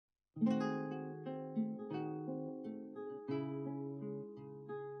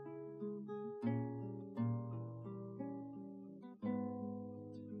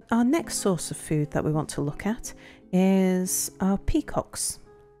Our next source of food that we want to look at is our peacocks.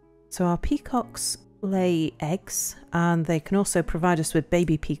 So our peacocks lay eggs and they can also provide us with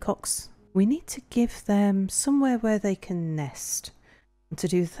baby peacocks. We need to give them somewhere where they can nest. And to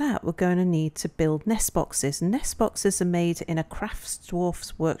do that, we're going to need to build nest boxes. Nest boxes are made in a crafts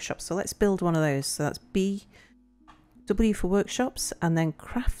dwarf's workshop. So let's build one of those. So that's W for workshops, and then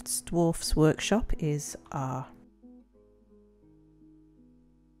crafts dwarf's workshop is R.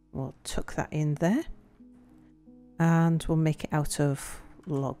 We'll tuck that in there and we'll make it out of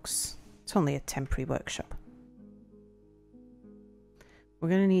logs. It's only a temporary workshop. We're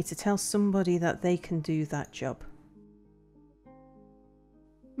going to need to tell somebody that they can do that job.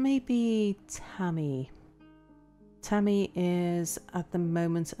 Maybe Tammy. Tammy is at the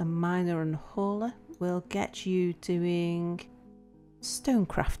moment a miner and hauler. We'll get you doing stone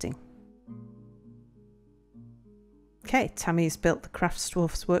crafting. Okay, Tammy's built the crafts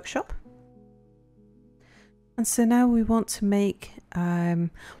dwarf's workshop. And so now we want to make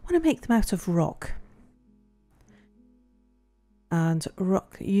them out of rock. And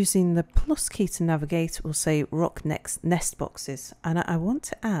rock, using the plus key to navigate, we'll say rock nest boxes. And I want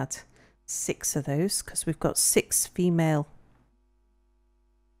to add 6 of those because we've got 6 female.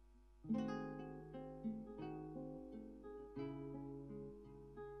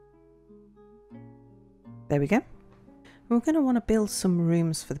 There we go. We're going to want to build some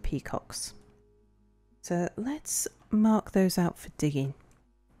rooms for the peacocks. So let's mark those out for digging.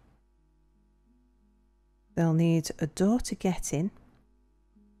 They'll need a door to get in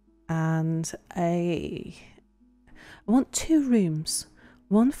and I want 2 rooms.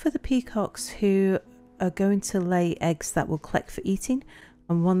 One for the peacocks who are going to lay eggs that we'll collect for eating,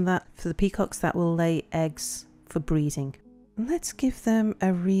 and one for the peacocks that will lay eggs for breeding. And let's give them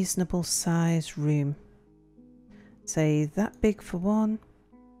a reasonable size room. Say that big for one.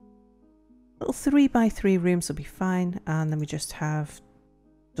 Little 3x3 rooms will be fine, and then we just have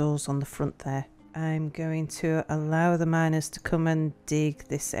doors on the front there. I'm going to allow the miners to come and dig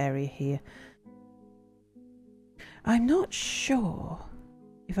this area here. I'm not sure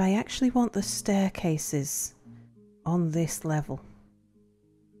if I actually want the staircases on this level.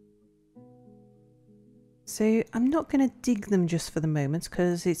 So I'm not going to dig them just for the moment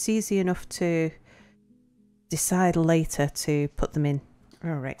because it's easy enough to decide later to put them in.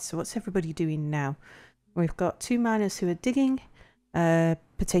 Alright, so what's everybody doing now? We've got 2 miners who are digging.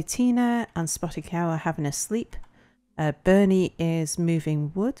 Potatina and Spotted Cow are having a sleep. Bernie is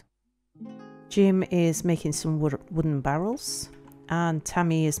moving wood. Jim is making some wooden barrels. And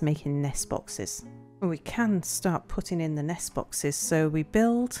Tammy is making nest boxes. We can start putting in the nest boxes, so we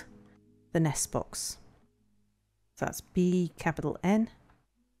build the nest box. So that's B-N.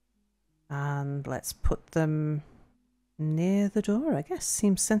 And let's put them near the door, I guess.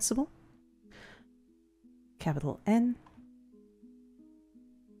 Seems sensible. N.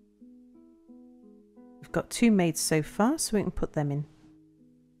 We've got 2 made so far, so we can put them in.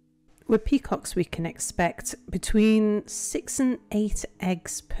 With peacocks, we can expect between 6 and 8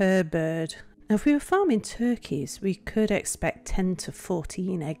 eggs per bird. Now, if we were farming turkeys, we could expect 10 to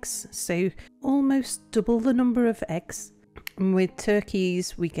 14 eggs, so almost double the number of eggs. And with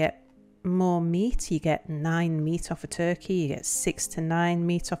turkeys, we get more meat. You get 9 meat off a turkey, you get 6 to 9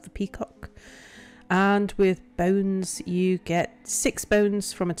 meat off a peacock. And with bones, you get 6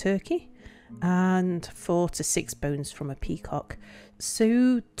 bones from a turkey and 4 to 6 bones from a peacock.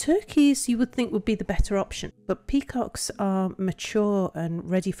 So turkeys you would think would be the better option, but peacocks are mature and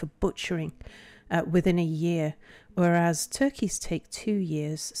ready for butchering within a year, whereas turkeys take 2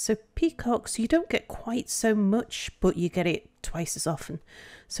 years. So peacocks, you don't get quite so much, but you get it twice as often.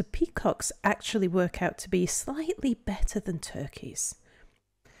 So peacocks actually work out to be slightly better than turkeys.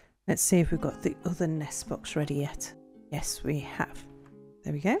 Let's see if we've got the other nest box ready yet. Yes, we have.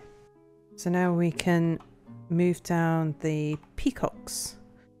 There we go. So now we can move down the peacocks,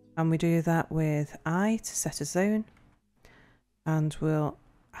 and we do that with I to set a zone, and we'll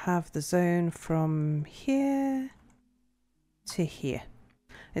have the zone from here to here.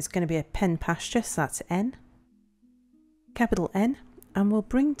 It's going to be a pen pasture, so that's N, N, and we'll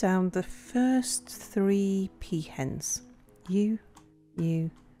bring down the first 3 peahens, you,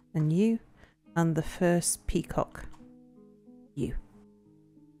 and you, and the first peacock, you.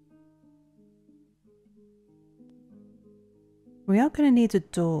 We are going to need a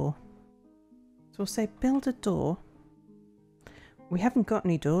door, so we'll say build a door. We haven't got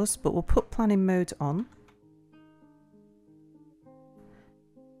any doors, but we'll put planning mode on,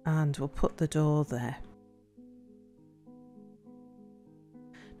 and we'll put the door there.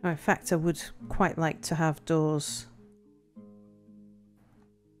 Now, in fact, I would quite like to have doors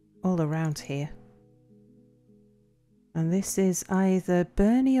all around here. And this is either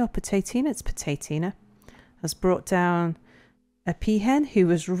Bernie or Potatina. It's Potatina. Has brought down a peahen who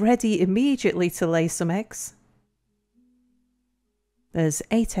was ready immediately to lay some eggs. There's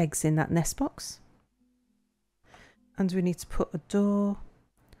 8 eggs in that nest box. And we need to put a door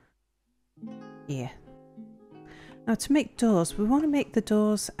here. Now, to make doors, we want to make the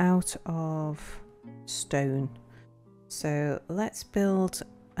doors out of stone. So let's build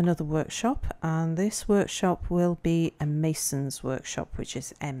another workshop, and this workshop will be a mason's workshop, which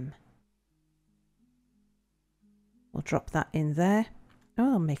is M. We'll drop that in there.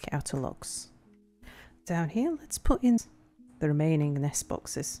 Oh, I'll make it out of logs. Down here, let's put in the remaining nest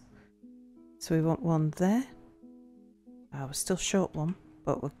boxes. So we want one there. Oh, we're still short one,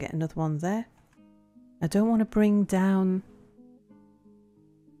 but we'll get another one there. I don't want to bring down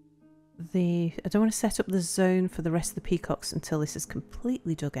I don't want to set up the zone for the rest of the peacocks until this is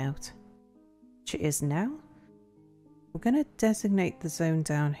completely dug out, which it is now. We're going to designate the zone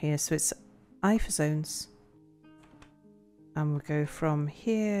down here, so it's I for zones, and we'll go from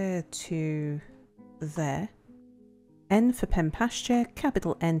here to there. N for pen pasture,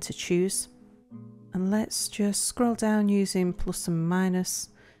 capital N to choose, and let's just scroll down using plus and minus.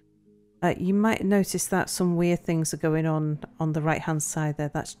 You might notice that some weird things are going on the right hand side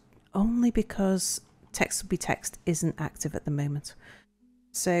there. That's only because text will be text isn't active at the moment.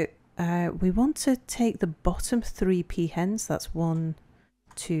 So we want to take the bottom 3 peahens, that's 1,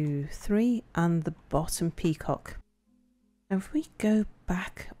 2, 3, and the bottom peacock. Now if we go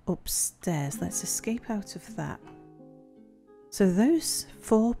back upstairs, let's escape out of that. So those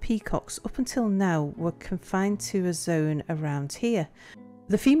 4 peacocks up until now were confined to a zone around here.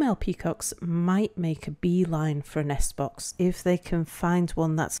 The female peacocks might make a beeline for a nest box if they can find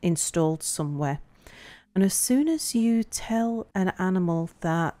one that's installed somewhere. And as soon as you tell an animal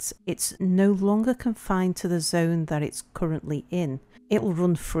that it's no longer confined to the zone that it's currently in, it'll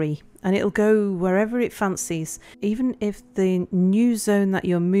run free and it'll go wherever it fancies, even if the new zone that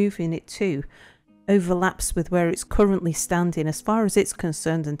you're moving it to overlaps with where it's currently standing. As far as it's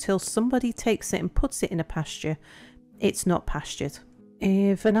concerned, until somebody takes it and puts it in a pasture, it's not pastured.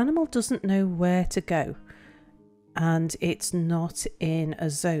 If an animal doesn't know where to go and it's not in a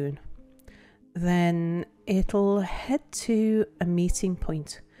zone, then it'll head to a meeting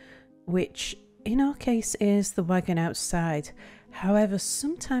point, which in our case is the wagon outside. However,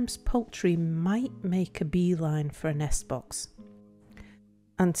 sometimes poultry might make a beeline for a nest box.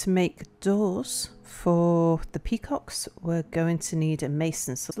 And to make doors for the peacocks, we're going to need a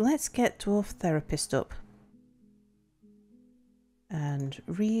mason. So let's get Dwarf Therapist up. And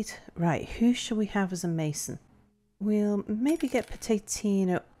read. Right, who shall we have as a mason? We'll maybe get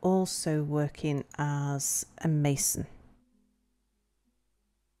Potatina also working as a mason.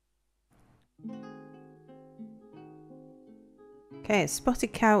 Okay,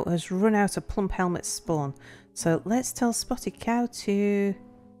 Spotted Cow has run out of plump helmet spawn. So let's tell Spotted Cow to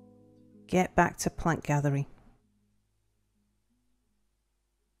get back to plant gathering.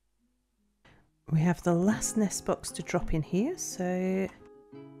 We have the last nest box to drop in here, so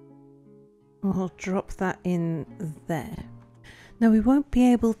we'll drop that in there. Now we won't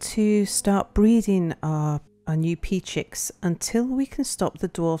be able to start breeding our new pea chicks until we can stop the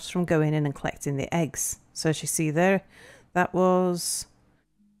dwarfs from going in and collecting the eggs. So as you see there, that was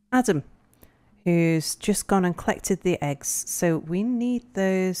Adam, who's just gone and collected the eggs. So we need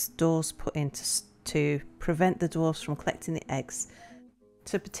those doors put in to prevent the dwarfs from collecting the eggs.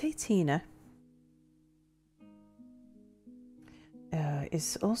 So Potatina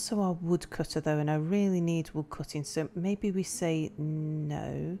is also our woodcutter though, and I really need wood cutting, so maybe we say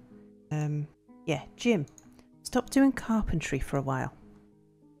no. Yeah, Jim, stop doing carpentry for a while.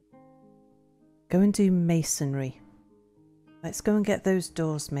 Go and do masonry. Let's go and get those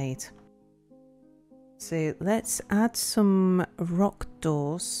doors made. So let's add some rock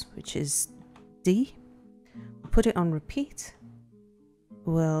doors, which is D. We'll put it on repeat.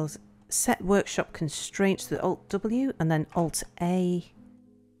 We'll set workshop constraints with Alt W and then Alt A.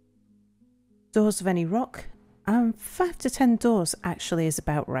 Doors of any rock. 5 to 10 doors actually is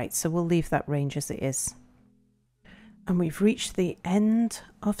about right, so we'll leave that range as it is. And we've reached the end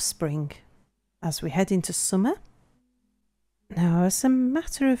of spring as we head into summer. Now, as a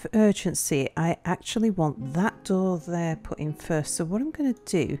matter of urgency, I actually want that door there put in first. So what I'm going to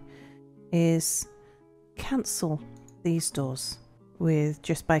do is cancel these doors with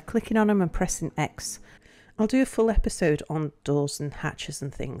just by clicking on them and pressing X. I'll do a full episode on doors and hatches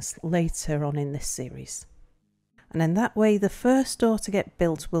and things later on in this series. And then that way the first door to get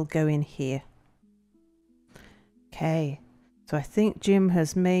built will go in here. Okay, so I think Jim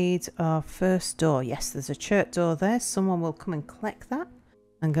has made our first door. Yes, there's a church door there. Someone will come and collect that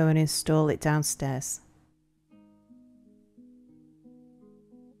and go and install it downstairs.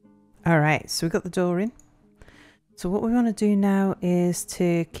 Alright, so we've got the door in. So what we want to do now is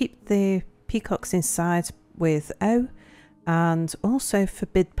to keep the peacocks inside with O, and also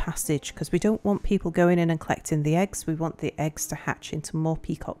forbid passage, because we don't want people going in and collecting the eggs. We want the eggs to hatch into more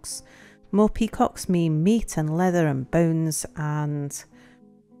peacocks. More peacocks mean meat and leather and bones and,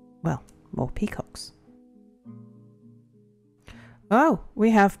 well, more peacocks. Oh,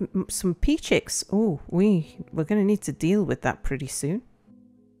 we have some peachicks. Oh, we're going to need to deal with that pretty soon.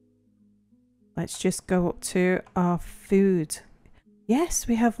 Let's just go up to our food. Yes,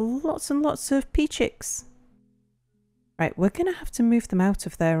 we have lots and lots of peachicks. Right, we're going to have to move them out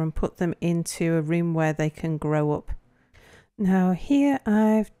of there and put them into a room where they can grow up. Now here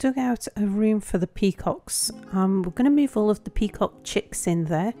I've dug out a room for the peacocks. We're going to move all of the peacock chicks in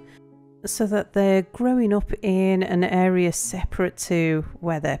there so that they're growing up in an area separate to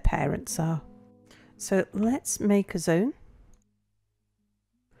where their parents are. So let's make a zone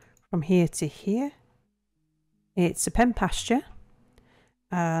from here to here. It's a pen pasture,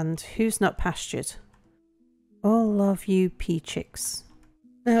 and who's not pastured? All of you peachicks.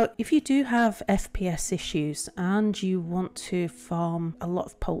 Now, if you do have FPS issues and you want to farm a lot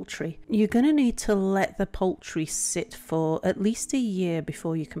of poultry, you're going to need to let the poultry sit for at least a year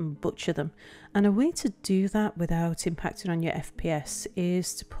before you can butcher them. And a way to do that without impacting on your FPS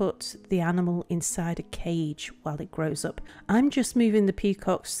is to put the animal inside a cage while it grows up. I'm just moving the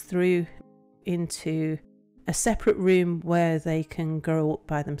peacocks through into a separate room where they can grow up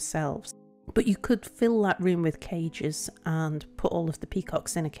by themselves. But you could fill that room with cages and put all of the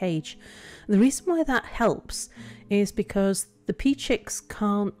peacocks in a cage. The reason why that helps is because the peachicks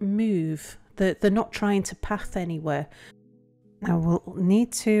can't move. They're not trying to path anywhere. Now we'll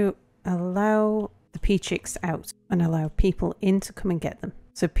need to allow the peachicks out and allow people in to come and get them.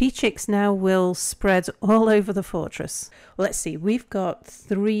 So peachicks now will spread all over the fortress. Well, let's see, we've got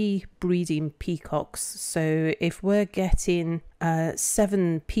 3 breeding peacocks. So if we're getting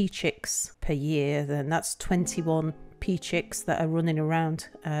 7 peachicks per year, then that's 21 peachicks that are running around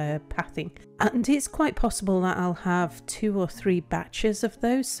pathing. And it's quite possible that I'll have 2 or 3 batches of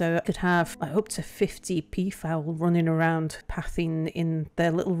those. So I could have up to 50 peafowl running around pathing in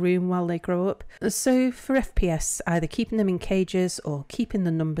their little room while they grow up. So for FPS, either keeping them in cages or keeping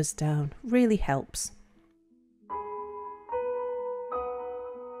the numbers down really helps.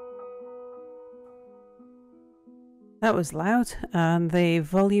 That was loud, and the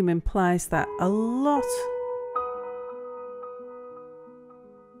volume implies that a lot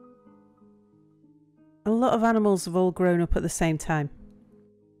of animals have all grown up at the same time.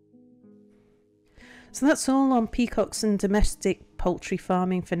 So that's all on peacocks and domestic poultry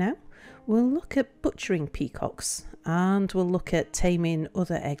farming for now. We'll look at butchering peacocks, and we'll look at taming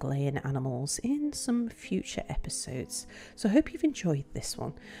other egg-laying animals in some future episodes. So I hope you've enjoyed this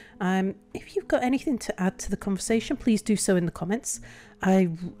one. If you've got anything to add to the conversation, please do so in the comments. I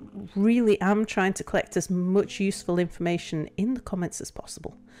really am trying to collect as much useful information in the comments as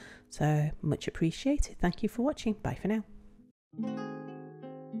possible. So much appreciated. Thank you for watching. Bye for now.